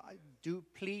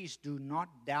 Please do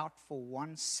not doubt for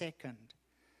 1 second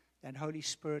that Holy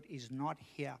Spirit is not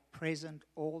here, present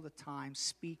all the time,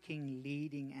 speaking,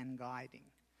 leading, and guiding.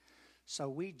 So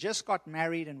we just got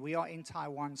married and we are in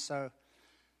Taiwan, so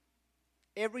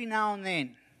every now and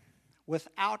then,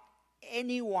 without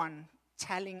anyone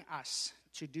telling us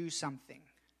to do something,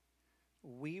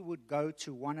 we would go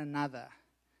to one another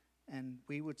and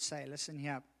we would say, listen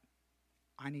here,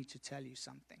 I need to tell you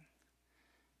something.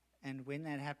 And when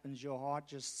that happens, your heart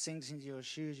just sinks into your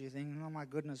shoes. You think, oh my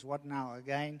goodness, what now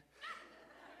again?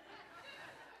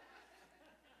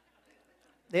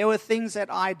 There were things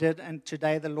that I did, and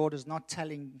today the Lord is not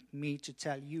telling me to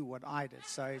tell you what I did,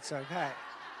 so it's okay.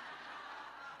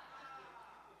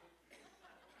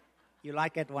 You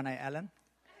like that one, Alan?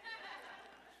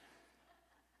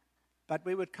 But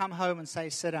we would come home and say,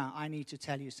 sit down, I need to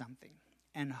tell you something.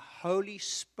 And Holy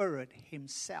Spirit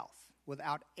Himself,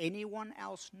 without anyone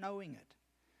else knowing it,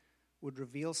 would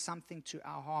reveal something to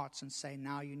our hearts and say,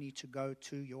 now you need to go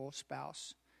to your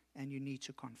spouse and you need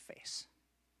to confess.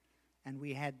 And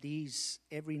we had these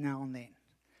every now and then.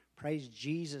 Praise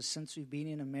Jesus, since we've been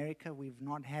in America, we've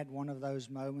not had one of those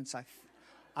moments.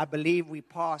 I believe we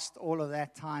passed all of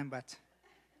that time, but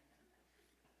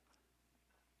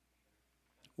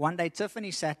one day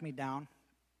Tiffany sat me down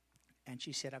and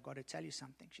she said, I've got to tell you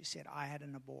something. She said, I had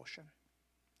an abortion.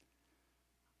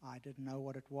 I didn't know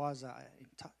what it was.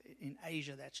 In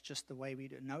Asia, that's just the way we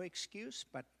do it. No excuse,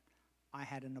 but I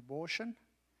had an abortion,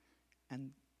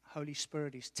 and Holy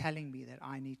Spirit is telling me that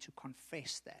I need to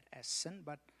confess that as sin,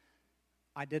 but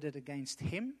I did it against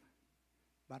Him,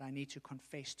 but I need to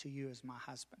confess to you as my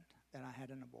husband that I had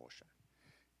an abortion.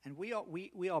 And we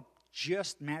are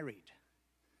just married.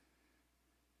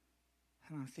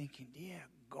 And I'm thinking, dear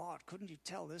God, couldn't you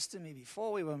tell this to me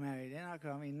before we were married?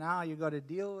 I mean, now you got to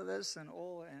deal with this and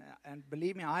all. And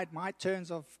believe me, I had my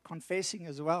turns of confessing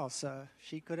as well. So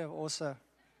she could have also.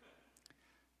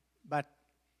 But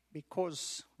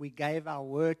because we gave our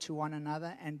word to one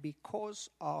another and because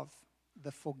of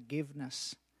the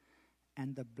forgiveness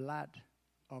and the blood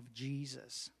of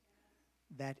Jesus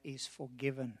that is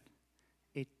forgiven,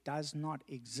 it does not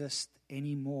exist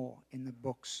anymore in the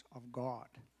books of God.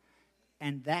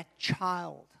 And that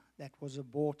child that was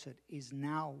aborted is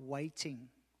now waiting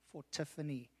for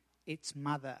Tiffany, its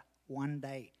mother, one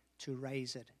day to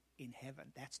raise it in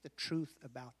heaven. That's the truth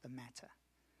about the matter.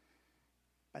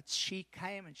 But she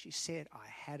came and she said, I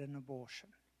had an abortion.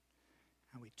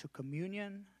 And we took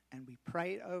communion and we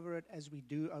prayed over it as we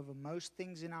do over most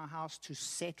things in our house to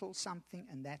settle something,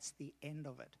 and that's the end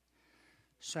of it.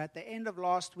 So at the end of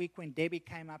last week when Debbie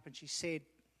came up and she said,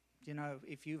 you know,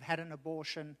 if you've had an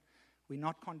abortion, we're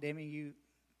not condemning you.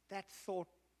 That thought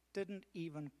didn't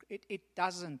even, it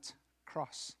doesn't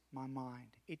cross my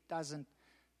mind. It doesn't,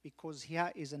 because here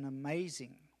is an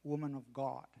amazing woman of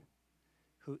God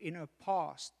who in her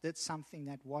past did something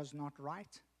that was not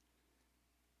right.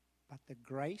 But the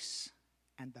grace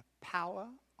and the power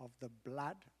of the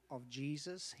blood of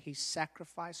Jesus, His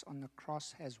sacrifice on the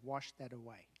cross has washed that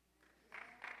away.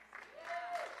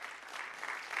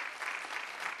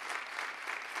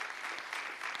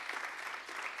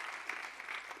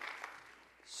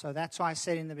 So that's why I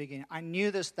said in the beginning, I knew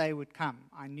this day would come.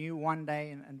 I knew one day,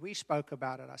 and we spoke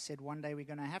about it. I said one day we're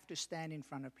going to have to stand in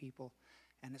front of people.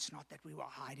 And it's not that we were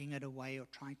hiding it away or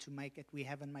trying to make it. We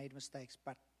haven't made mistakes.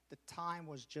 But the time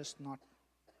was just not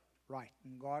right.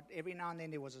 And God, every now and then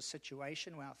there was a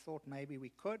situation where I thought maybe we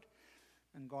could.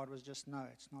 And God was just, no,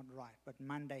 it's not right. But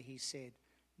Monday He said,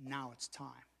 now it's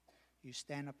time. You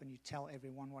stand up and you tell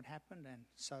everyone what happened. And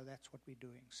so that's what we're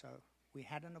doing. So we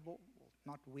had an abortion.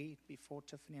 Not we, before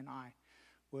Tiffany and I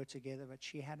were together, but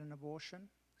she had an abortion.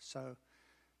 So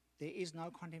there is no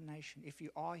condemnation. If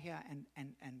you are here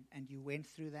and you went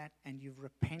through that and you've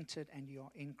repented and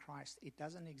you're in Christ, it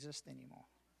doesn't exist anymore.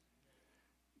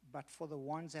 But for the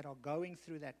ones that are going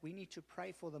through that, we need to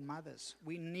pray for the mothers.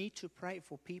 We need to pray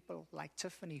for people like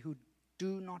Tiffany who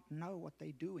do not know what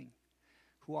they're doing,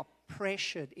 who are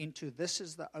pressured into this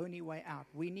is the only way out.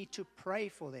 We need to pray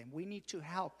for them. We need to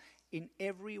help in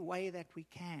every way that we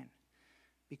can,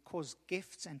 because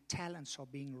gifts and talents are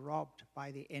being robbed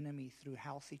by the enemy through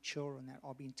healthy children that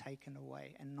are being taken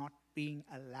away and not being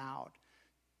allowed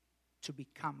to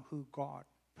become who God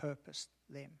purposed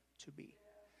them to be.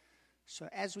 So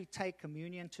as we take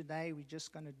communion today, we're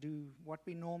just going to do what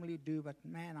we normally do. But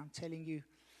man, I'm telling you,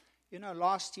 You know,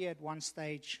 last year at one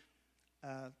stage,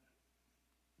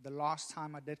 the last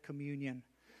time I did communion,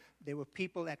 there were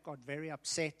people that got very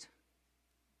upset.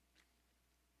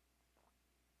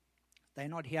 They're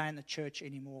not here in the church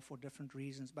anymore for different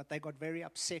reasons, but they got very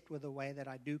upset with the way that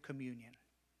I do communion.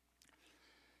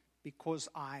 Because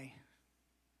I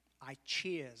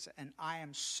cheers, and I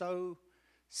am so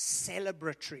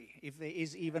celebratory, if there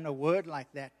is even a word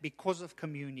like that, because of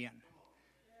communion.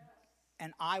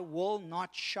 And I will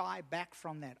not shy back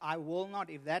from that. I will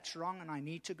not, if that's wrong and I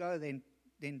need to go, then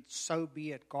so be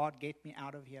it. God, get me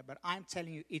out of here. But I'm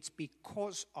telling you, it's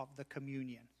because of the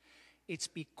communion. It's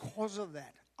because of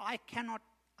that. I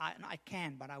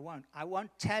can, but I won't. I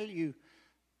won't tell you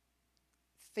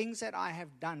things that I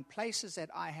have done, places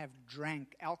that I have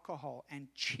drank alcohol and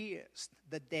cheersed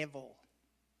the devil.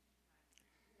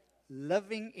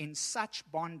 Living in such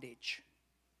bondage,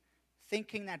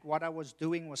 thinking that what I was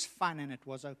doing was fun and it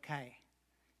was okay.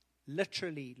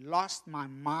 Literally lost my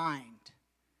mind,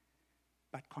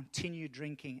 but continued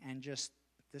drinking and just,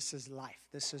 this is life,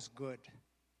 this is good.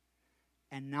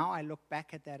 And now I look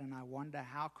back at that and I wonder,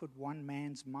 how could one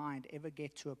man's mind ever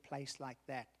get to a place like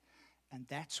that? And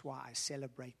that's why I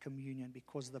celebrate communion,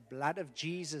 because the blood of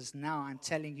Jesus now, I'm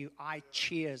telling you, I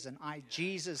cheers and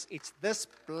Jesus, it's this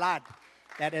blood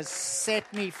that has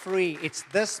set me free. It's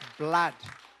this blood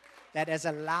that has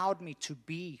allowed me to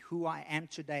be who I am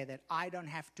today, that I don't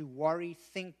have to worry,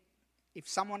 think. If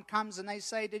someone comes and they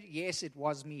say that, yes, it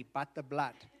was me, but the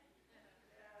blood.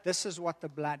 This is what the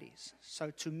blood is. So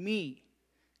to me,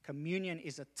 communion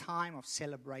is a time of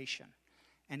celebration.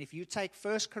 And if you take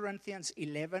 1 Corinthians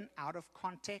 11 out of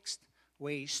context,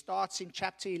 where he starts in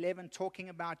chapter 11 talking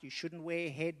about you shouldn't wear a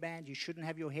headband, you shouldn't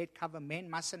have your head covered, men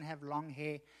mustn't have long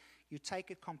hair. You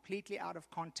take it completely out of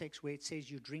context where it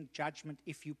says you drink judgment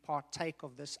if you partake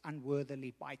of this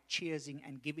unworthily by cheersing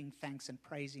and giving thanks and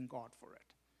praising God for it.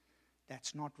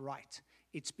 That's not right.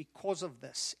 It's because of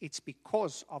this. It's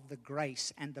because of the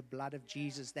grace and the blood of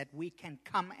Jesus that we can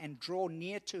come and draw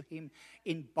near to him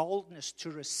in boldness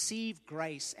to receive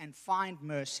grace and find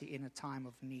mercy in a time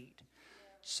of need.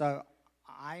 So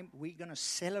we're going to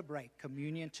celebrate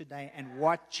communion today and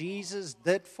what Jesus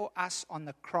did for us on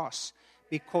the cross,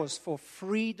 because for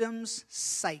freedom's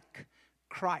sake,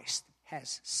 Christ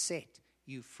has set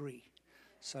you free.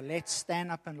 So let's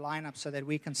stand up and line up so that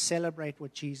we can celebrate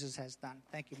what Jesus has done.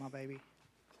 Thank you, my baby.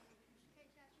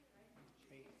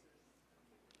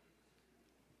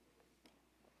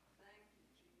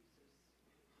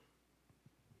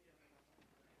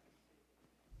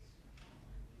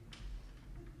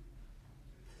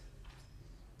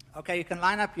 Okay, you can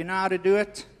line up. You know how to do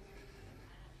it.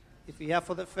 If you're here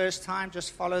for the first time,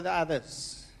 just follow the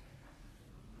others.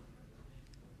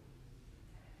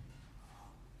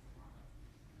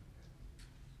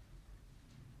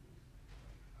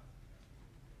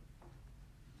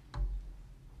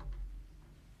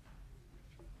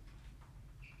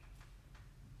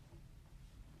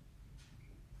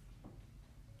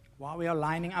 While we are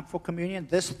lining up for communion,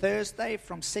 this Thursday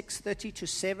from 6:30 to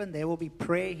 7, there will be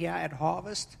prayer here at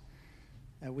Harvest.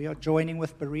 We are joining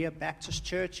with Berea Baptist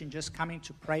Church in just coming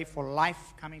to pray for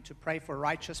life, coming to pray for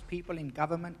righteous people in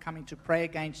government, coming to pray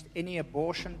against any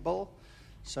abortion bill.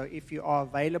 So if you are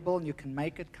available and you can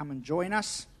make it, come and join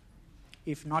us.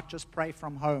 If not, just pray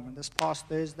from home. And this past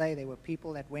Thursday, there were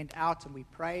people that went out and we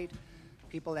prayed.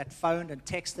 People that phoned and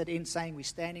texted in saying, we're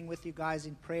standing with you guys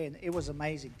in prayer. And it was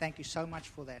amazing. Thank you so much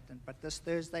for that. But this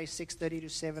Thursday, 6:30 to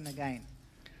 7 again.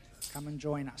 Come and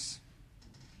join us.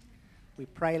 We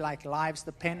pray like lives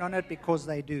depend on it, because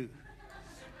they do.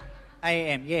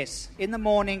 AM, yes. In the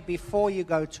morning before you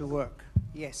go to work.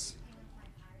 Yes.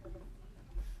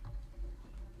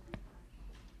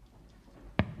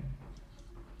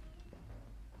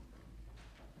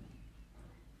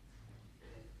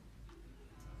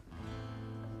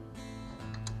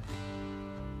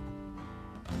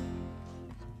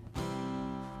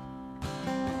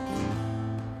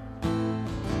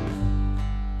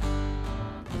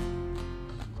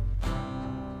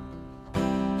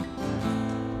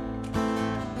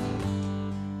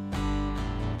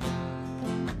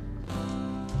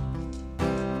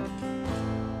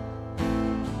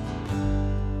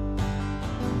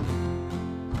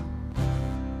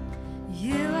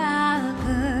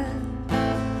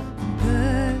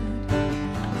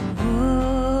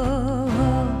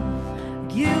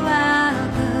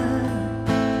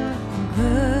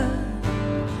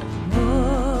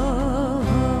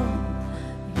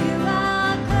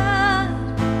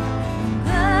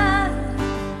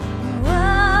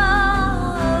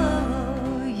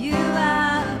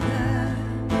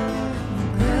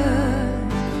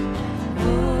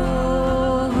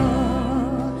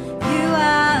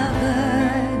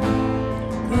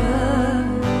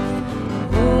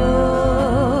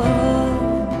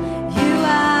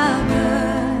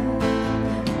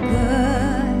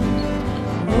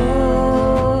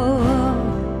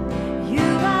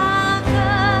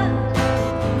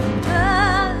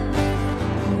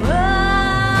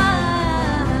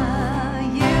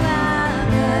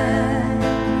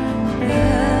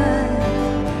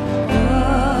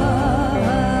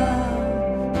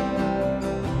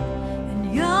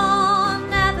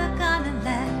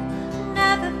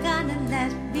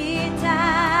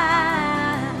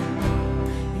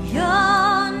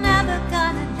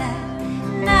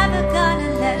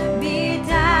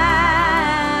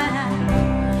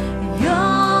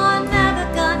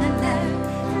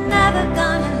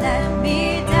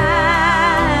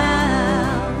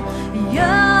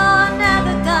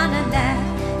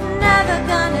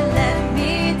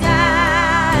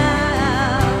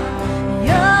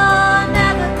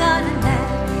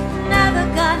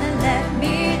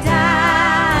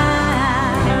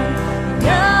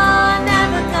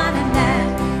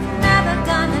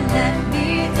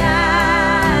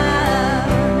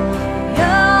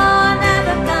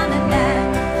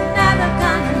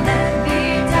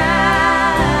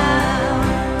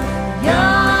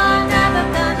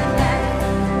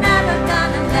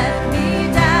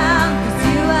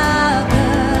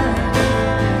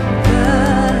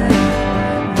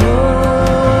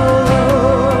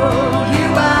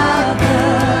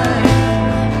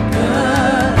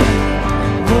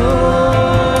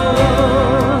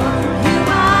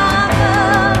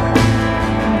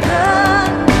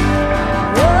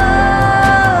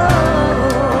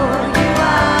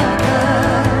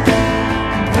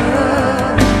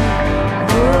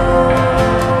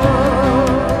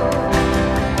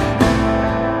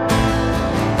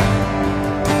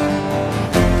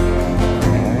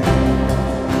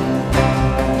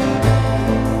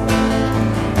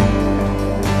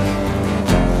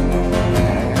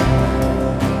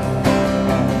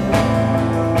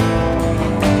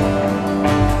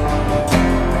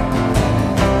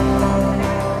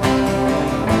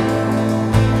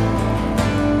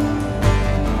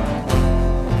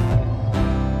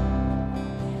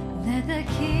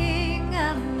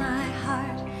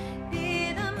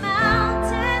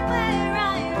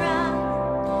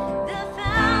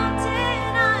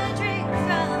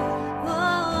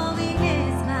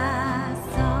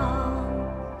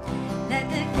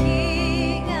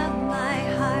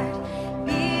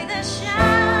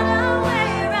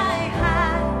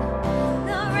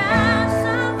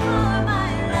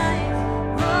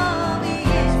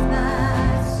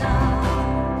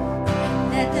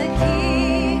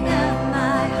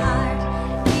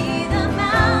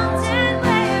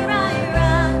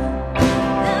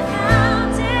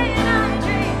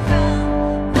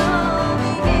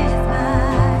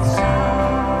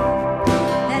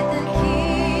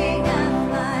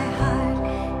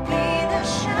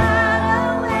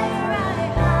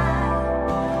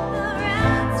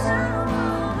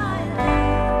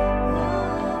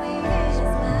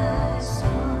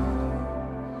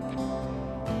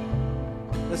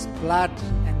 blood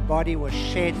and body was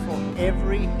shed for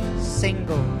every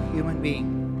single human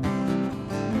being.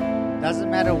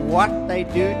 Doesn't matter what they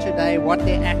do today, what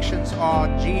their actions are,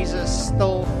 Jesus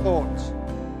still thought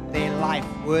their life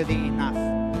worthy enough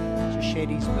to shed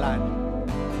his blood.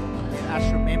 Let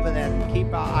us remember that and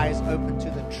keep our eyes open to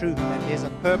the truth that there's a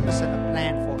purpose and a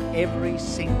plan for every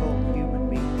single human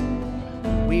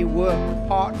being. We were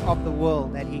part of the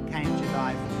world that he came to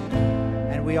die for.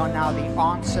 And we are now the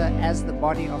answer as the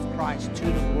body of Christ to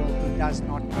the world who does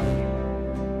not know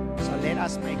him. So let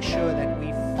us make sure that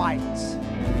we fight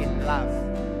in love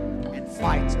and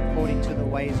fight according to the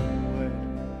ways of the Word.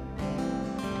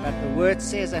 But the Word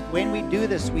says that when we do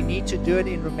this, we need to do it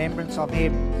in remembrance of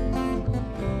him.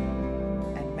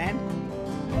 And man,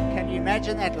 can you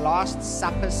imagine that Last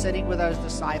Supper sitting with those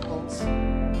disciples?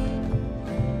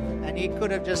 And he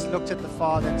could have just looked at the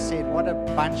Father and said, what a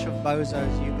bunch of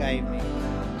bozos you gave me.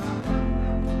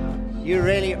 You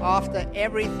really, after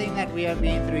everything that we have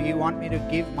been through, you want me to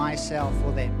give myself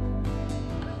for them.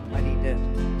 But he did.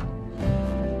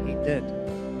 He did.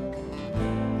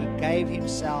 He gave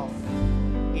himself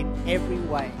in every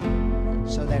way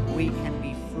so that we can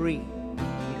be free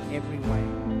in every way.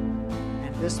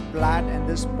 And this blood and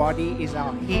this body is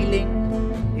our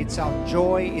healing, it's our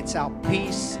joy, it's our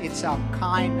peace, it's our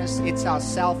kindness, it's our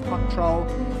self-control.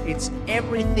 It's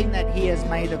everything that he has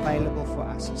made available for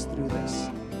us is through this.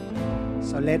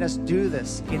 So let us do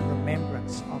this in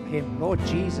remembrance of him. Lord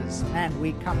Jesus, man,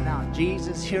 we come now.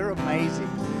 Jesus, you're amazing.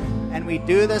 And we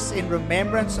do this in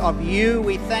remembrance of you.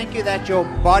 We thank you that your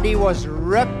body was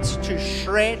ripped to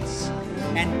shreds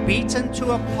and beaten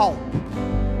to a pulp,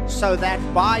 so that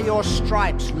by your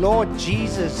stripes, Lord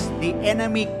Jesus, the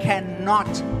enemy cannot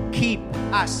keep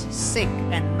us sick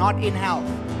and not in health.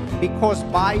 Because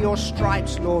by your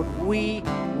stripes, Lord, we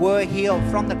were healed.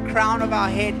 From the crown of our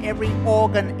head, every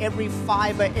organ, every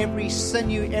fiber, every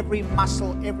sinew, every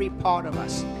muscle, every part of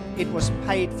us, it was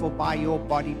paid for by your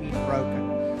body being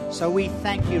broken. So we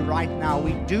thank you right now.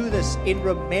 We do this in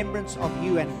remembrance of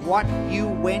you and what you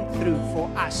went through for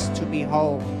us to be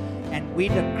whole. And we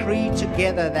decree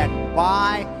together that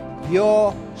by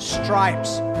your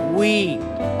stripes, we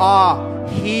are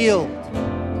healed.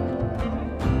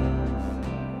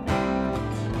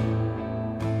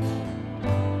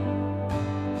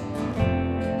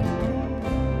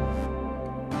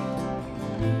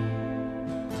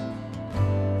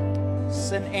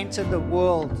 Sin entered the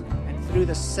world, and through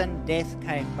the sin, death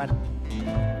came. But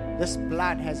this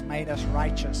blood has made us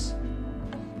righteous.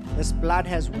 This blood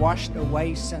has washed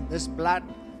away sin. This blood,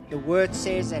 the word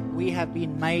says that we have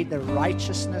been made the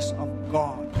righteousness of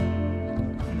God.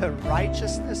 The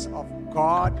righteousness of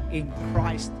God in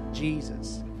Christ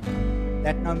Jesus.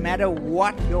 That no matter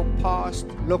what your past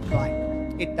looked like,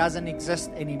 it doesn't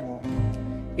exist anymore.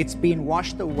 It's been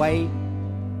washed away.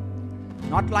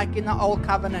 Not like in the old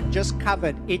covenant, just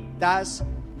covered. It does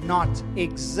not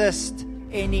exist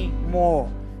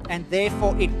anymore. And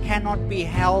therefore it cannot be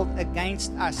held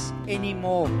against us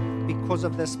anymore because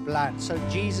of this blood. So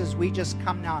Jesus, we just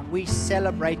come now and we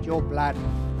celebrate your blood.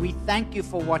 We thank you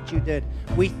for what you did.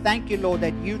 We thank you, Lord,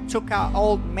 that you took our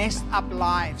old messed up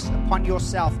lives upon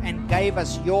yourself and gave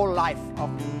us your life of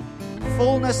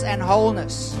fullness and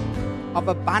wholeness, of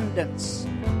abundance,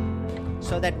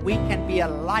 so that we can be a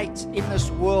light in this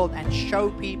world and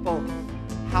show people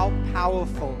how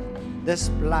powerful this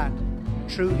blood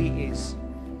truly is.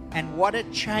 And what a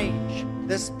change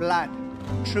this blood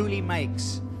truly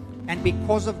makes. And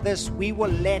because of this, we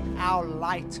will let our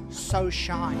light so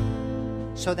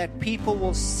shine, so that people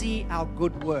will see our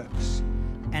good works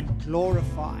and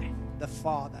glorify the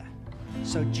Father.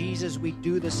 So Jesus, we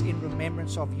do this in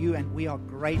remembrance of you, and we are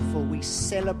grateful. We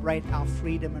celebrate our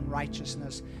freedom and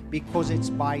righteousness because it's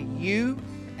by you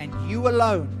and you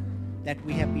alone that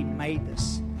we have been made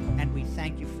this. And we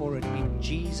thank you for it in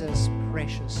Jesus'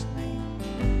 precious name.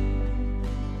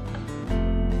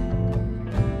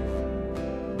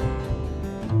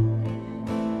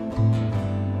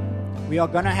 We are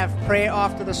going to have prayer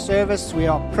after the service. We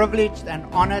are privileged and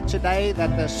honored today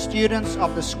that the students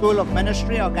of the School of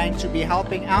Ministry are going to be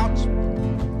helping out.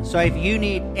 So if you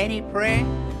need any prayer,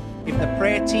 if the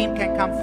prayer team can come